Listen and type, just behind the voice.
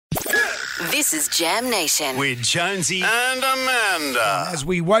This is Jam Nation. With Jonesy and Amanda. As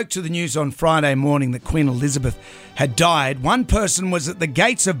we woke to the news on Friday morning that Queen Elizabeth had died, one person was at the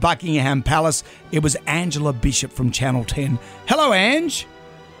gates of Buckingham Palace. It was Angela Bishop from Channel 10. Hello, Ange.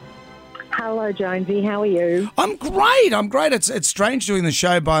 Hello, Jonesy. How are you? I'm great. It's strange doing the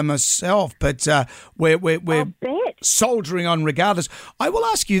show by myself, but we're soldiering on regardless. I will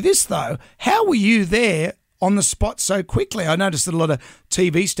ask you this, though. How were you there on the spot so quickly? I noticed that a lot of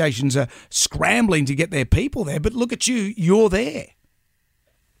TV stations are scrambling to get their people there, but look at you. You're there.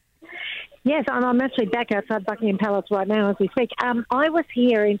 Yes, I'm actually back outside Buckingham Palace right now as we speak. I was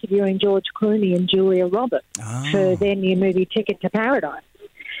here interviewing George Clooney and Julia Roberts for their new movie Ticket to Paradise.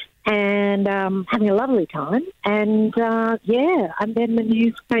 And having a lovely time. And, and then the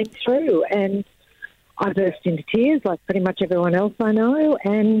news came through and I burst into tears like pretty much everyone else I know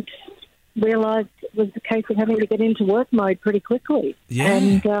and realised it was a case of having to get into work mode pretty quickly. Yeah.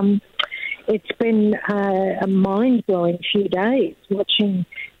 And it's been a mind-blowing few days watching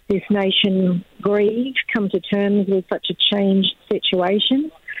this nation grieve, come to terms with such a changed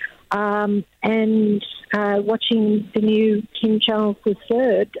situation. And watching the new King Charles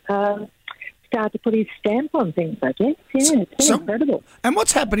III start to put his stamp on things, I guess. Yeah, it's been incredible. And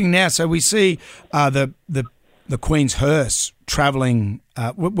what's happening now? So we see the Queen's hearse travelling.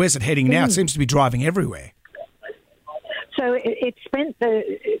 Where's it heading now? It seems to be driving everywhere. So it spent the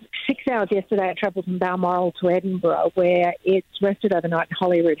 6 hours yesterday. It travelled from Balmoral to Edinburgh, where it's rested overnight in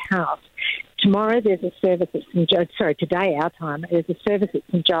Holyrood House. Tomorrow there's a service at today our time, there's a service at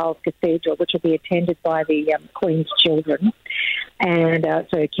St Giles Cathedral, which will be attended by the Queen's children, and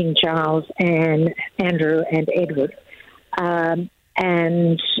so King Charles and Andrew and Edward.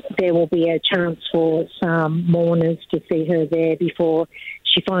 And there will be a chance for some mourners to see her there before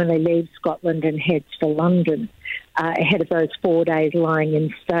she finally leaves Scotland and heads for London, ahead of those 4 days lying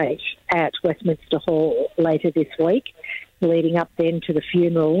in state at Westminster Hall later this week, leading up then to the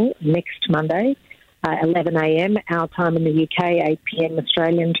funeral next Monday, 11 a.m. our time in the UK, 8 p.m.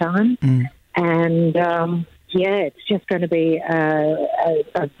 Australian time. And, it's just going to be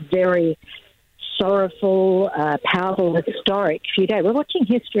a very sorrowful, powerful, historic few days. We're watching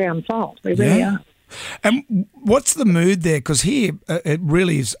history unfold. We really are. And what's the mood there? Because here, it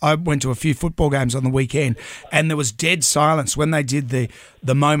really is. I went to a few football games on the weekend and there was dead silence. When they did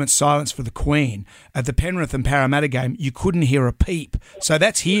the moment silence for the Queen at the Penrith and Parramatta game, you couldn't hear a peep. So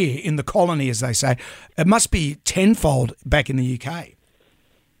that's here in the colony, as they say. It must be tenfold back in the UK.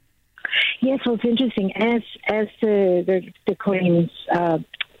 Yes, well, it's interesting. As the Queen's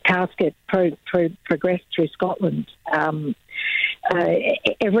casket progressed through Scotland,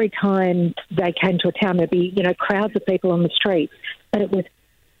 every time they came to a town, there'd be, crowds of people on the streets, but it was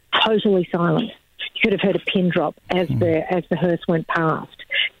totally silent. You could have heard a pin drop as the hearse went past.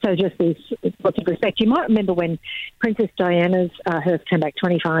 So just these lots of respect. You might remember when Princess Diana's hearse came back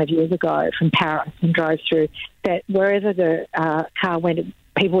 25 years ago from Paris and drove through, that wherever the car went,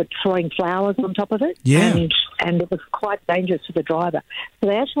 people were throwing flowers on top of it. Yeah. And it was quite dangerous for the driver. So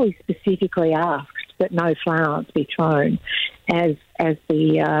they actually specifically asked that no flowers be thrown as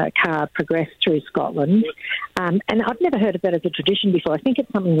the car progressed through Scotland. And I've never heard of that as a tradition before. I think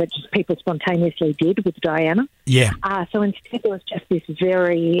it's something that just people spontaneously did with Diana. Yeah. So instead there was just this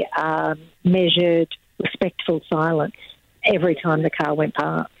very measured, respectful silence every time the car went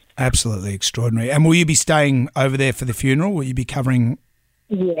past. Absolutely extraordinary. And will you be staying over there for the funeral? Will you be covering?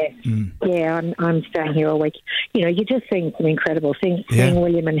 Yes. Yeah, I'm staying here all week. You're just seeing some incredible things. Seeing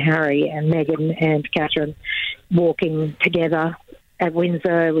William and Harry and Meghan and Catherine walking together at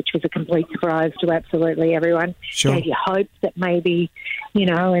Windsor, which was a complete surprise to absolutely everyone. Sure. Gave you hope that maybe,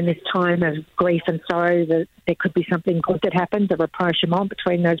 in this time of grief and sorrow, that there could be something good that happens, a rapprochement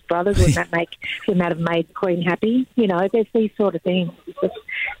between those brothers. Wouldn't that have made the Queen happy? There's these sort of things. Just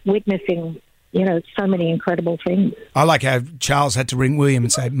witnessing so many incredible things. I like how Charles had to ring William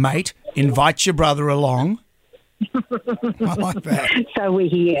and say, mate, invite your brother along. I like that. So we're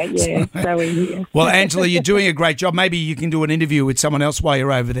here, yeah. So we're here. Well, Angela, you're doing a great job. Maybe you can do an interview with someone else while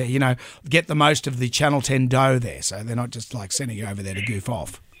you're over there. Get the most of the Channel 10 dough there, so they're not just like sending you over there to goof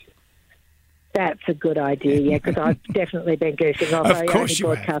off. That's a good idea, yeah, because I've definitely been goofing off. Of course you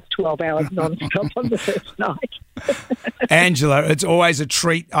have. I only broadcast 12 hours non-stop on the first night. Angela, it's always a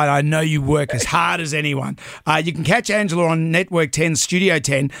treat. I know you work as hard as anyone. You can catch Angela on Network 10, Studio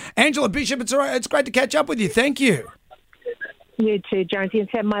 10. Angela Bishop, it's great to catch up with you. Thank you. You too, Jonesy, and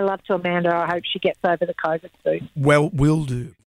send my love to Amanda. I hope she gets over the COVID soon. Well, will do.